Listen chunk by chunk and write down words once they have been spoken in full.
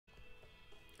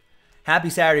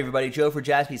Happy Saturday, everybody. Joe for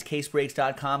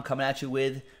jaspyscasebreaks.com coming at you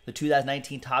with the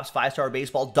 2019 Topps 5-Star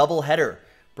Baseball doubleheader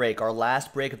break, our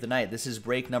last break of the night. This is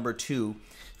break number 2,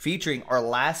 featuring our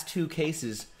last 2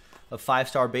 cases of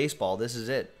 5-Star Baseball. This is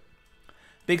it.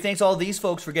 Big thanks to all these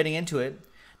folks for getting into it.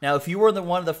 Now, if you were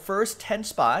one of the first 10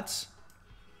 spots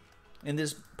in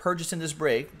this purchase in this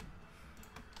break,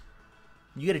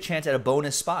 you get a chance at a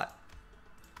bonus spot.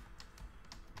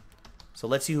 So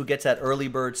let's see who gets that early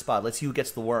bird spot. Let's see who gets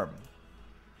the worm.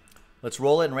 Let's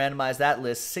roll it and randomize that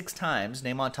list 6 times.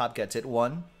 Name on top gets it.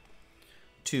 1,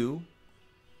 2,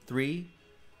 3,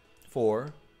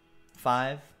 4,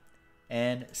 5,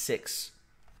 and 6.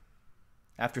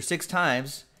 After 6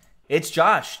 times, it's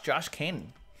Josh Kanan.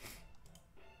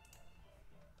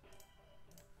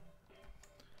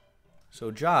 So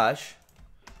Josh,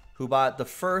 who bought the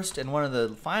first and one of the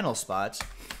final spots,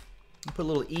 put a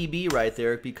little EB right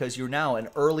there because you're now an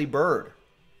early bird.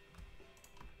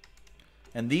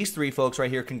 And these 3 folks right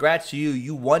here, congrats to you.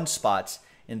 You won spots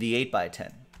in the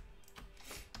 8x10.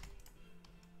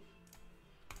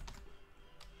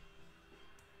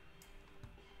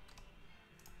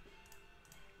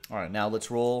 All right, now let's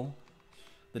roll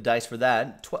the dice for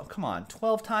that. Come on,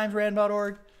 12 times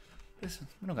random.org. We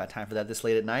don't got time for that this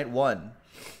late at night. 1,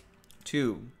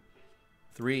 2,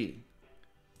 3,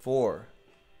 4,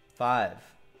 5,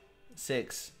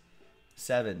 6,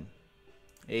 7,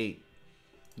 8,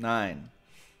 9,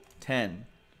 10,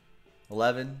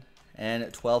 11, and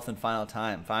 12th and final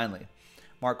time, finally.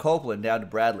 Mark Copeland down to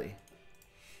Bradley.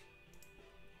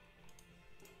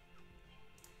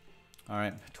 All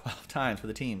right, 12 times for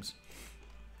the teams.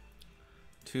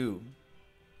 2,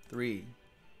 3,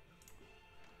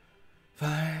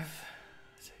 5,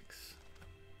 6.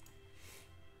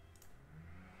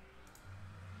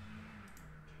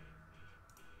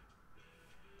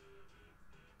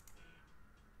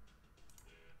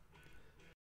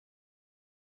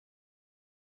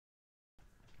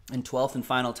 And 12th and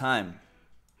final time.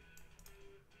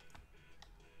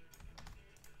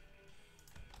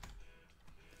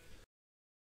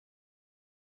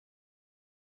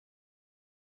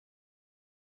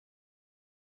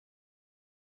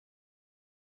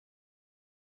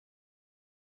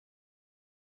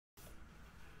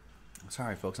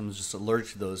 Sorry, folks, I'm just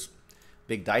allergic to those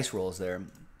big dice rolls there.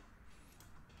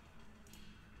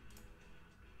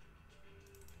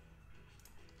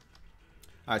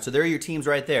 All right, so there are your teams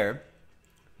right there.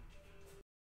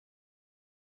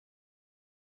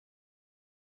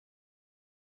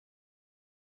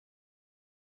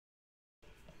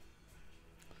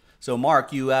 So,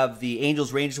 Mark, you have the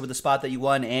Angels Rangers with the spot that you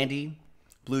won. Andy,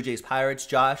 Blue Jays Pirates.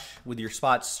 Josh with your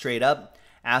spots straight up.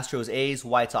 Astros A's,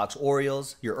 White Sox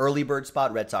Orioles. Your early bird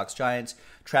spot, Red Sox Giants.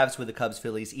 Travis with the Cubs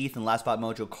Phillies. Ethan, last spot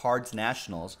mojo, Cards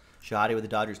Nationals. Shahadi with the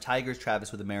Dodgers Tigers.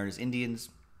 Travis with the Mariners Indians.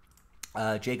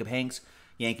 Jacob Hanks,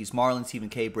 Yankees Marlins. Stephen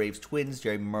K, Braves Twins.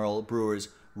 Jeremy Merle, Brewers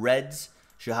Reds.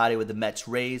 Shahadi with the Mets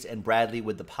Rays. And Bradley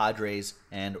with the Padres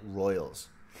and Royals.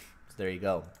 So there you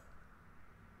go.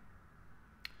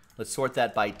 Let's sort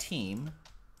that by team.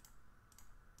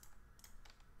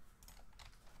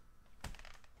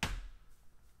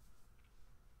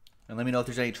 And let me know if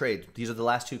there's any trades. These are the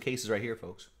last 2 cases right here,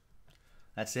 folks.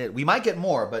 That's it. We might get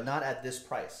more, but not at this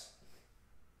price.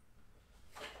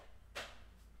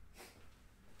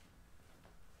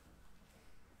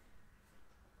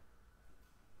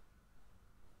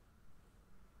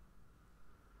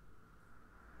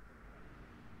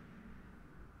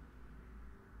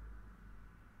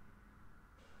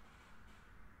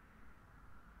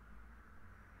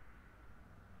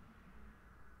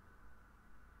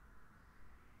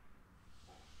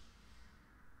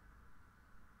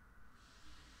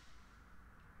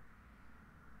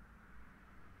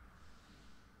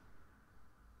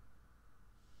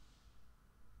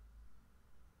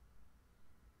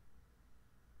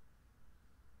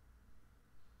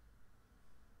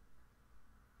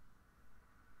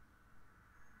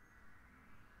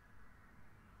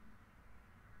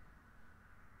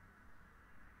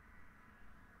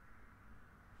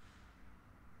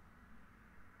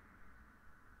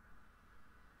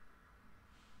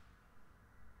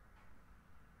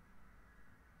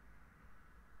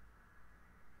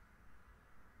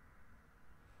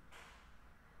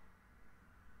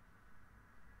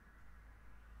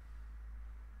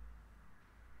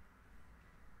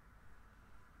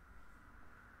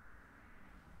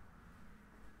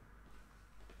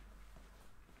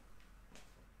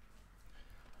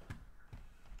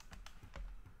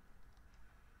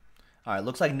 All right,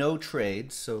 looks like no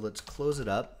trades, so let's close it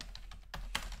up.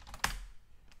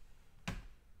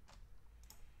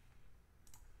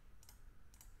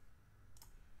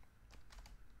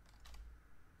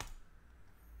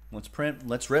 Let's print.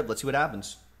 Let's rip. Let's see what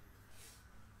happens.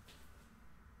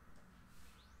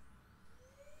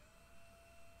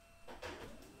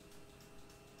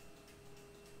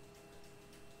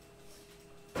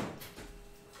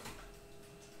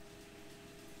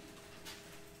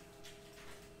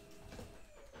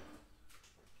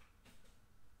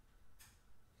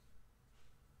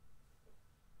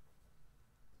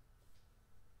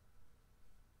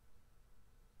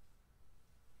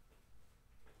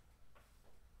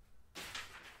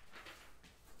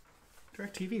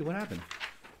 DirecTV, what happened?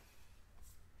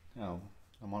 Oh,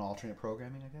 I'm on alternate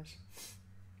programming, I guess.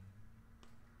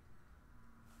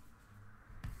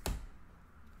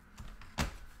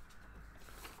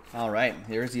 All right,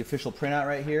 here's the official printout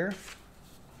right here.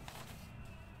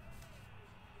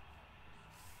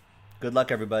 Good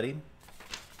luck, everybody.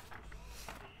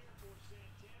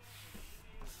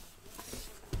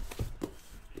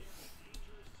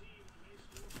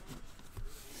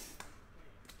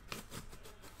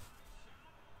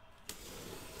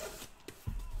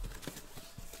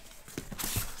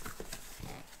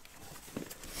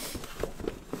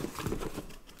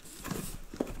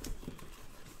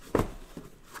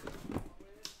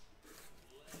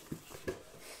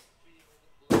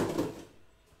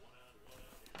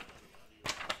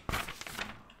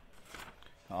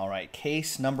 All right,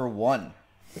 case number 1.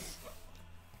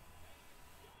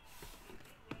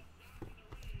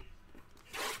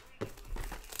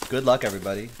 Good luck,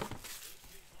 everybody.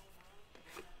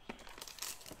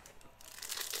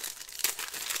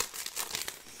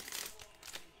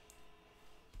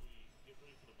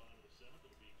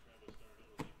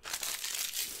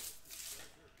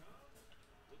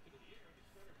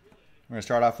 We're going to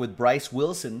start off with Bryce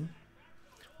Wilson.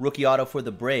 Rookie auto for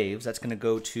the Braves. That's going to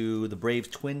go to the Braves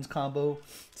Twins combo.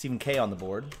 Stephen K on the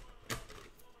board.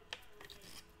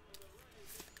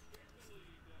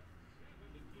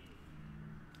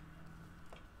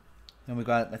 And we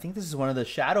got, I think this is one of the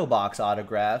Shadow Box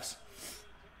autographs.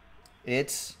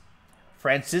 It's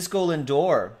Francisco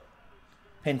Lindor.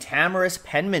 Pentamerous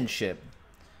penmanship.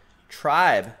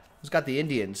 Tribe. Who's got the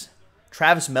Indians?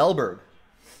 Travis Melberg.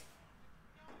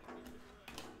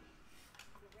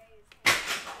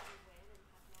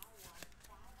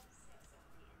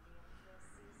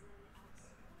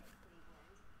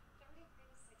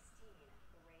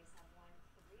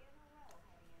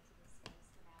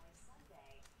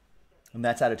 And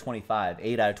that's out of 25.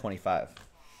 8 out of 25.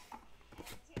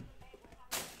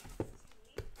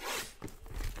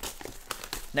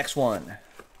 Next one.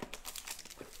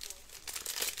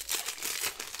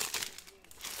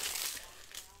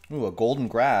 Ooh, a golden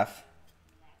graph.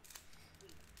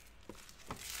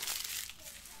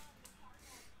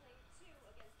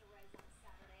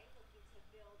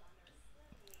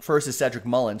 First is Cedric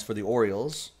Mullins for the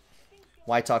Orioles.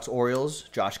 White Sox Orioles.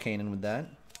 Josh Kanan with that.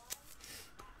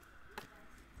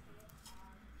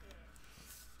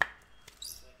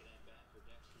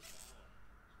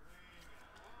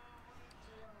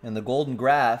 And the golden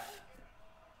graph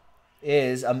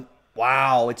is,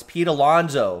 wow, it's Pete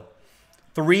Alonso.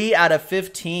 3 out of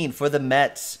 15 for the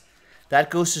Mets.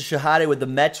 That goes to Shahade with the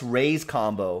Mets-Rays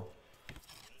combo.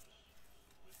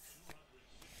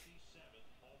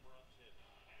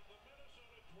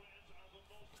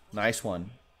 Nice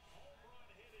one.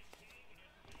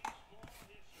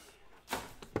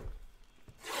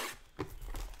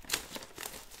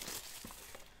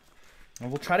 And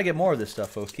we'll try to get more of this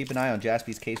stuff, folks. Keep an eye on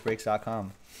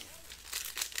jaspyscasebreaks.com.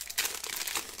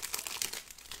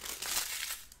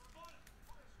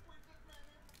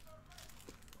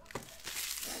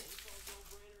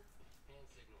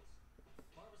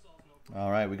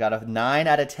 All right, we got a 9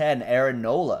 out of 10, Aaron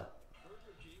Nola.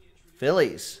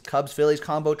 Phillies, Cubs-Phillies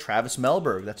combo, Travis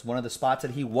Melberg. That's one of the spots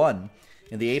that he won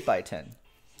in the 8x10.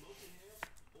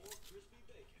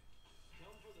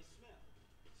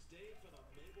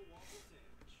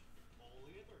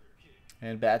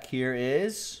 And back here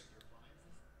is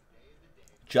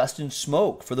Justin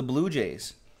Smoke for the Blue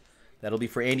Jays. That'll be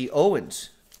for Andy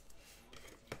Owens.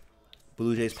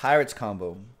 Blue Jays Pirates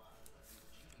combo.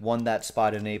 Won that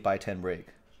spot in an 8x10 break.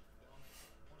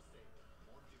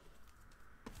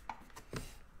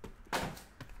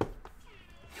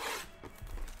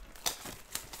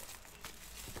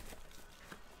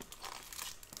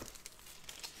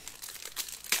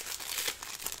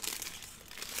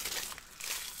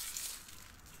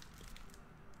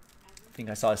 I think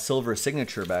I saw a silver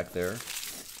signature back there.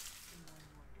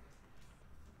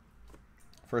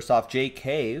 First off, Jake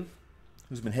Cave,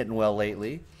 who's been hitting well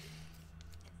lately.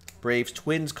 Braves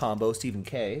Twins combo, Stephen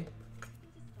K.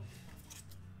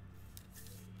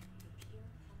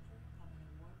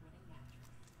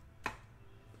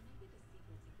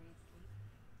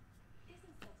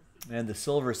 And the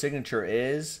silver signature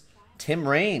is Tim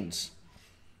Raines.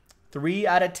 3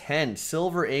 out of 10.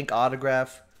 Silver ink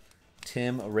autograph.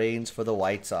 Tim Raines for the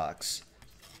White Sox.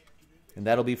 And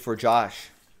that'll be for Josh.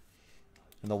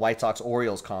 And the White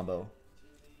Sox-Orioles combo.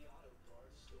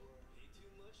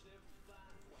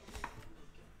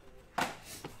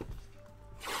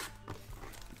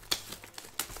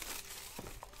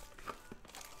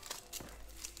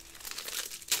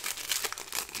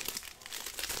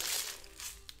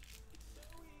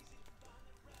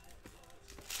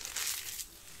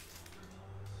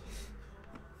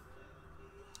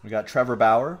 We got Trevor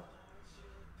Bauer,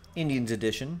 Indians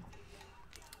edition,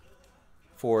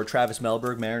 for Travis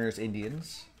Melberg, Mariners,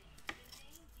 Indians.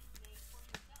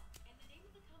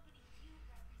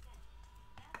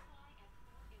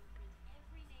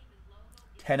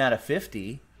 $10 out of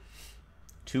 50.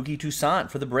 Touki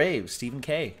Toussaint for the Braves, Stephen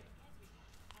K.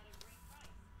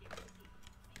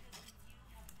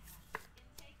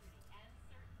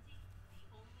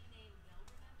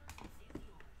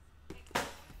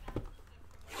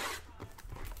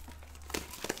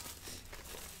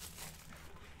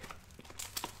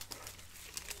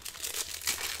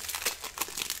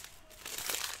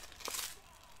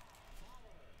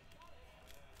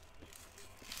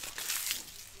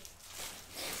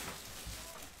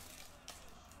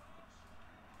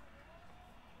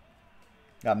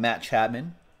 Got Matt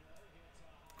Chapman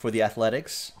for the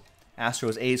Athletics.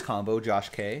 Astros A's combo, Josh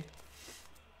K.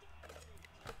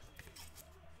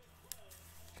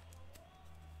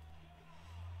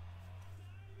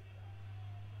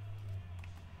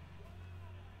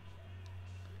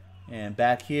 And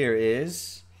back here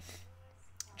is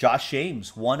Josh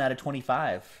James, 1 out of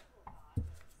 25.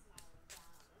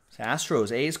 It's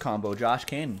Astros A's combo, Josh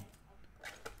Kane.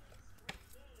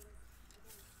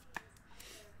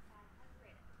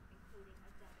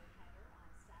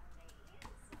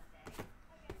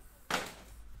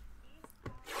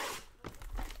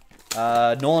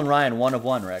 Nolan Ryan, 1 of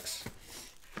 1, Rex.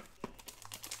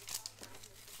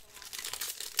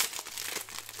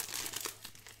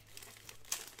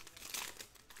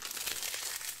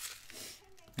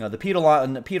 No, the Pete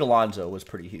Alonso was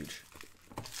pretty huge.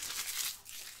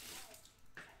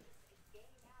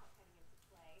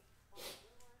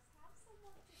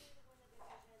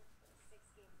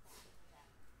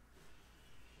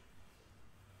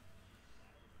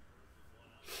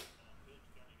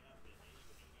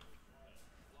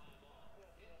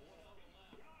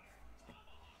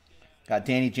 Got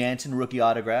Danny Jansen, rookie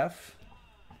autograph.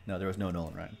 No, there was no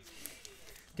Nolan Ryan.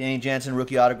 Danny Jansen,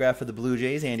 rookie autograph for the Blue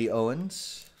Jays, Andy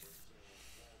Owens.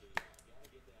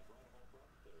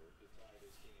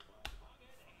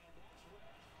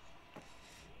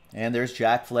 And there's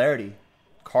Jack Flaherty,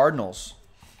 Cardinals.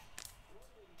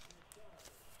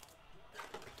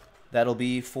 That'll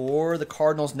be for the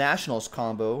Cardinals-Nationals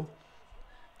combo.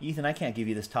 Ethan, I can't give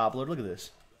you this top load. Look at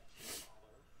this.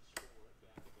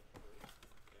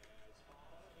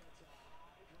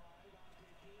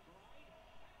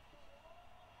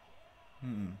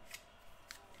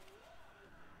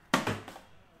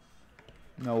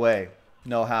 No way.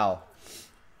 No how.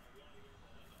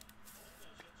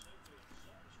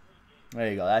 There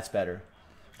you go. That's better.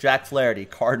 Jack Flaherty,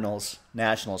 Cardinals,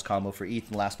 Nationals combo for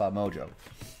Ethan Last Spot Mojo.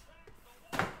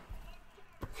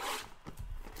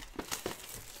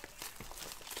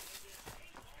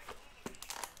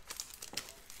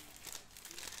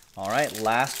 All right,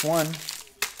 last one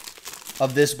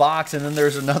of this box, and then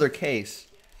there's another case.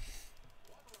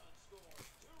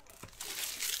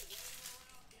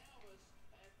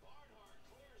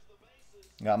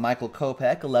 Got Michael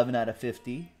Kopech, 11 out of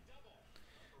 50.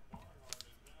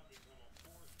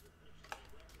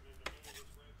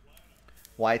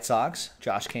 White Sox,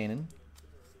 Josh Kanan.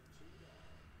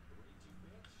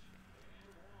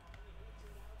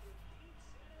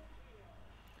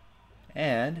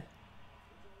 And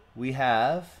we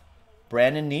have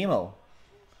Brandon Nemo.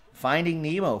 Finding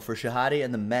Nemo for Shahade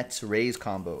and the Mets Rays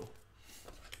combo.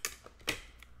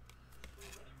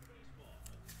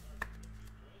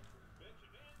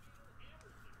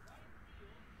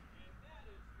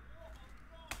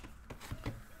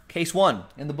 Case 1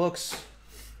 in the books.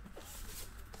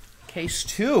 Case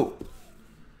 2.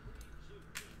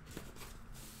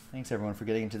 Thanks everyone for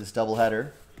getting into this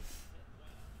doubleheader.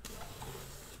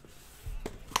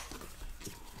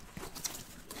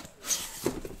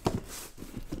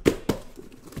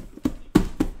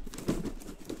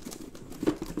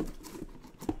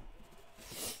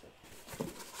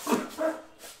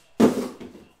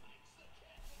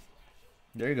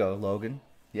 There you go, Logan.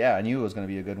 Yeah, I knew it was going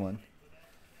to be a good one.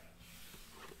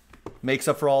 Makes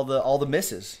up for all the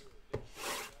misses.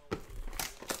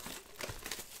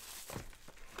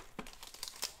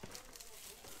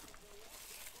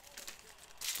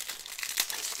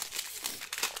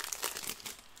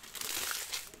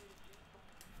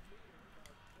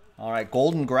 All right,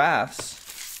 Golden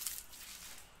Graphs.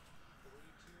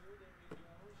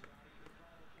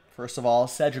 First of all,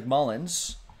 Cedric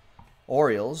Mullins,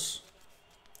 Orioles.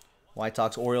 White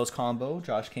Sox Orioles combo,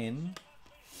 Josh Kane.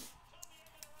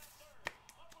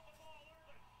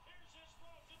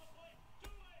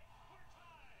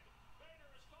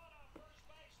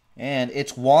 And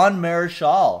it's Juan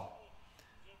Marichal.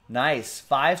 Nice.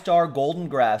 5-star Golden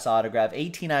Graphs autograph,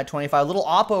 18 out of 25. Little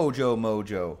Oppo Joe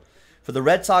Mojo. For the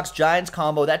Red Sox Giants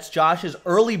combo, that's Josh's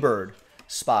early bird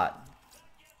spot.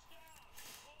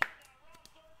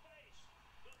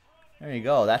 There you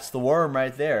go. That's the worm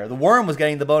right there. The worm was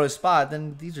getting the bonus spot.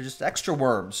 Then these are just extra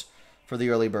worms for the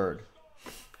early bird.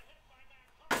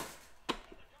 All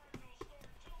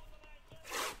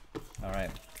right.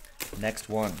 Next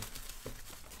one.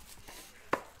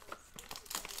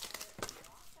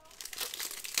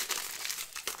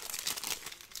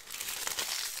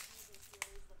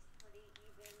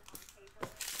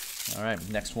 All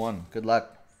right. Next one. Good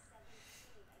luck.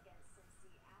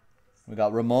 We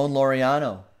got Ramon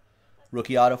Laureano.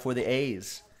 Rookie auto for the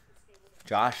A's.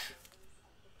 Josh.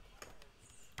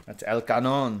 That's El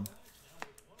Canon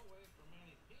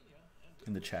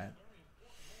in the chat.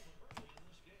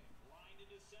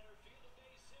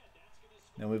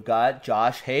 Then we've got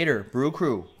Josh Hader, Brew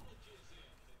Crew.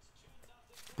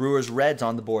 Brewers Reds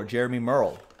on the board. Jeremy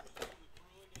Merle.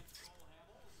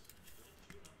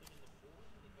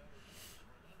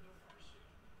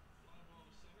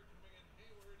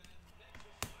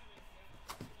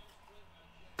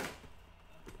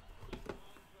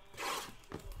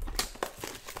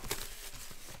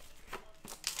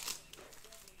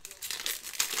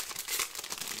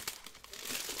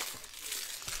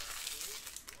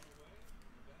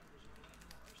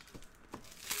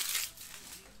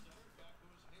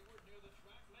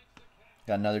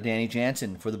 Got another Danny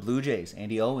Jansen for the Blue Jays.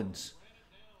 Andy Owens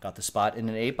got the spot in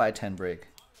an 8x10 break.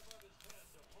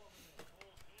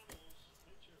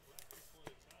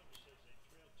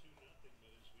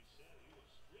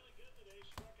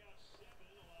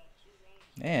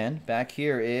 And back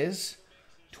here is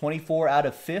 24 out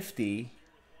of 50.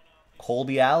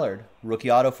 Colby Allard, rookie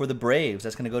auto for the Braves.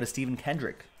 That's going to go to Stephen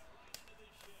Kendrick.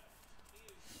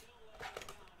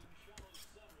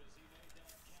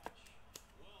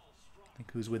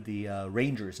 Who's with the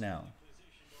Rangers now.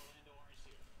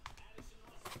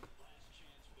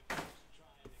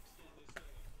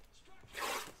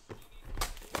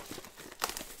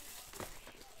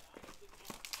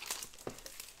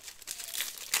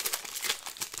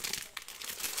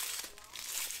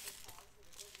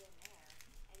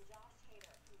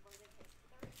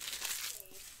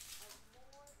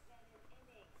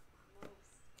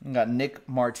 We got Nick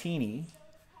Martini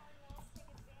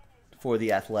for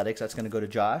the Athletics. That's going to go to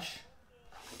Josh.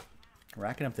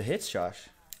 Racking up the hits, Josh.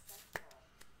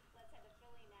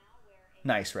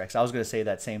 Nice, Rex. I was going to say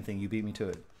that same thing. You beat me to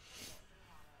it.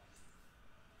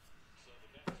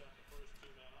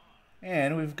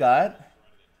 And we've got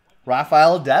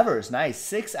Rafael Devers. Nice.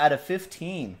 6 out of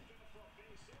 15.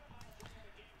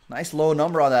 Nice low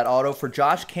number on that auto for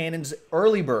Josh Cannon's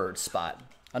early bird spot.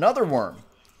 Another worm.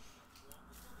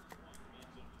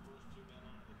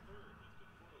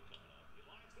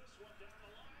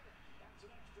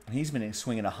 He's been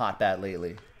swinging a hot bat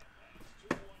lately.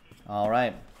 All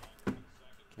right.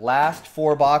 Last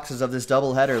 4 boxes of this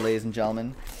doubleheader, ladies and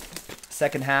gentlemen.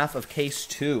 Second half of case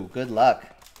 2. Good luck.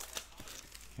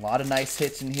 A lot of nice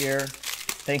hits in here.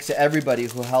 Thanks to everybody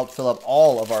who helped fill up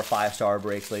all of our 5-star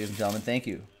breaks, ladies and gentlemen. Thank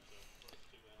you.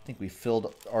 I think we sold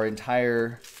out our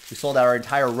entire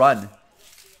run.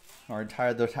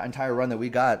 The entire run that we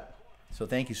got. So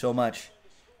thank you so much.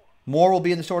 More will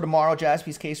be in the store tomorrow,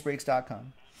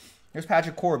 jaspyscasebreaks.com. There's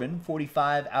Patrick Corbin,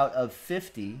 45 out of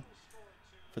 50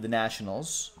 for the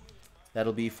Nationals.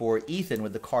 That'll be for Ethan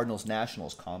with the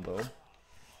Cardinals-Nationals combo.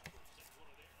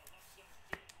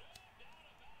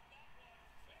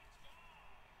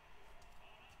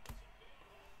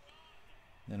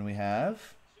 Then we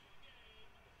have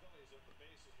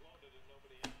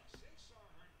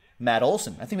Matt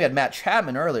Olson. I think we had Matt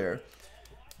Chapman earlier.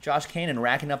 Josh Cannon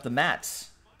racking up the Mats.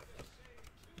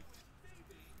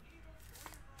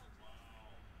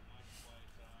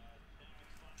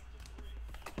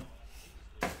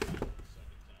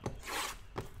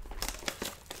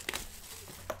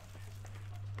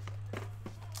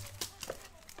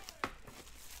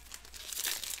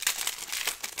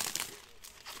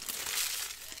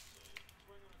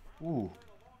 Ooh.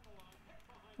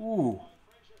 Ooh.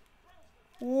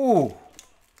 Ooh.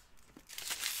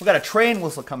 We got a train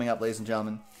whistle coming up, ladies and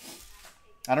gentlemen.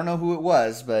 I don't know who it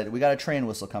was, but we got a train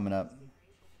whistle coming up.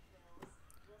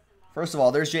 First of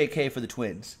all, there's J.K. for the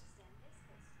Twins.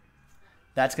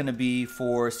 That's going to be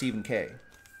for Stephen K.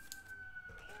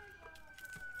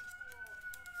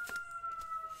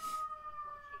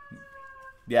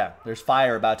 Yeah, there's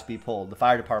fire about to be pulled. The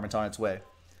fire department's on its way.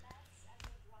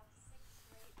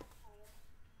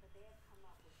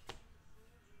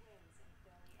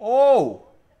 Oh,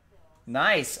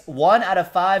 nice. 1 out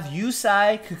of 5,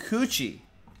 Yusei Kikuchi.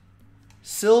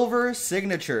 Silver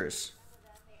signatures.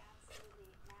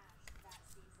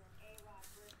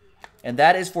 And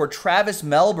that is for Travis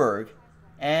Melberg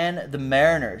and the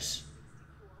Mariners.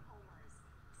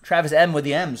 Travis M with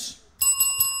the M's.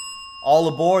 All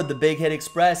aboard the Big Hit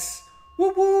Express.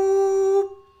 Whoop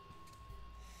whoop.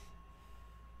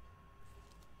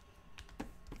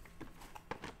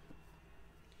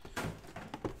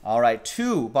 All right,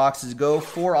 2 boxes to go,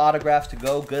 4 autographs to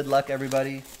go. Good luck,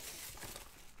 everybody.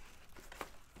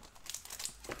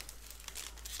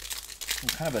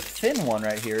 Kind of a thin one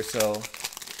right here, so...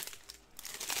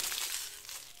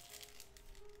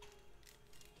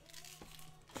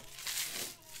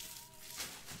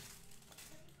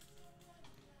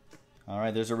 All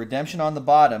right, there's a redemption on the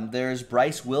bottom. There's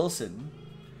Bryce Wilson.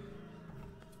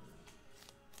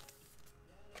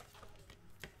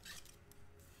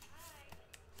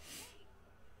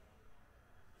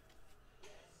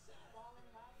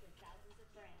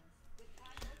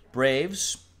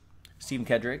 Braves, Stephen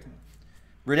Kedrick.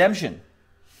 Redemption.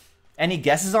 Any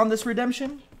guesses on this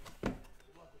redemption?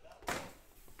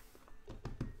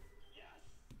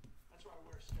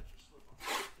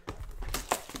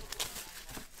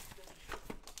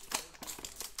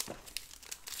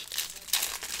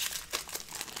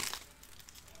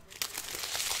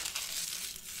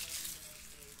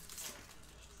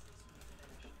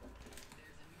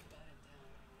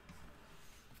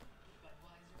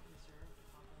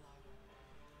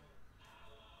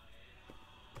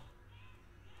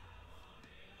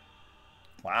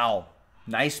 Wow.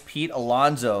 Nice Pete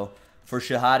Alonso for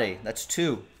Shahade. That's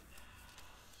 2.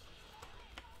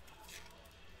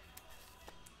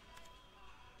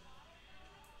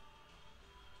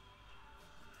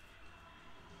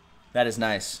 That is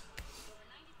nice.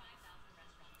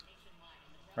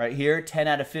 Right here, 10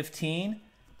 out of 15.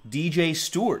 DJ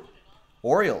Stewart.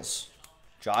 Orioles.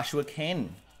 Joshua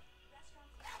Cannon.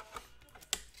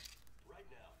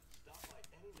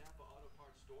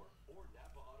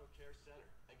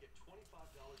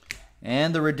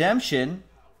 And the redemption,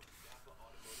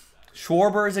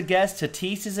 Schwarber is a guess,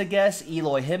 Tatis is a guess,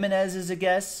 Eloy Jimenez is a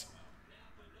guess.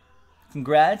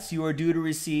 Congrats, you are due to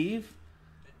receive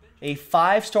a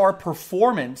 5-star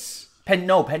performance,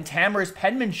 Pentamerous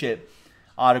penmanship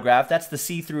autograph. That's the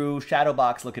see-through shadow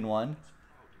box looking one.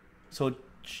 So it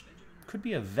could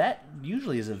be a vet,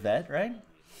 usually is a vet, right?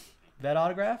 Vet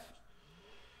autograph.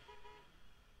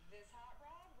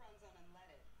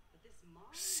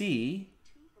 C.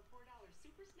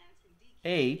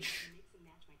 H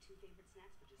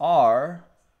R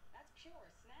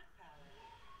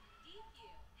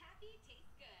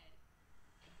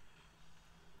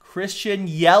Christian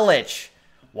Yelich.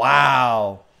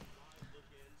 Wow.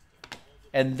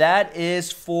 And that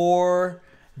is for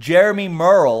Jeremy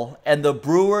Merle and the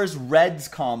Brewers Reds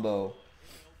combo.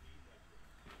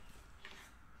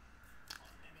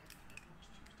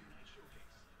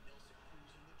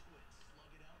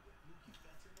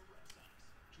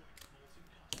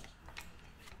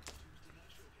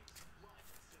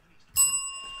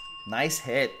 Nice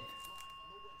hit.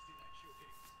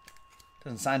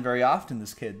 Doesn't sign very often,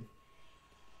 this kid.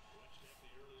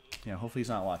 Yeah, hopefully he's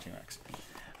not watching, Rex.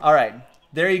 All right,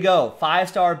 there you go.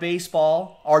 5-star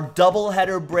baseball. Our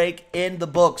doubleheader break in the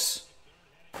books.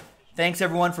 Thanks,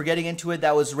 everyone, for getting into it.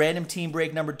 That was random team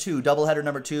break number 2, doubleheader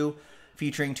number 2,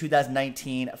 featuring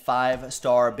 2019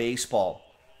 5-star baseball.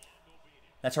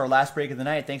 That's our last break of the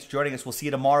night. Thanks for joining us. We'll see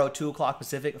you tomorrow, 2 o'clock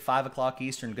Pacific, 5 o'clock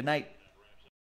Eastern. Good night.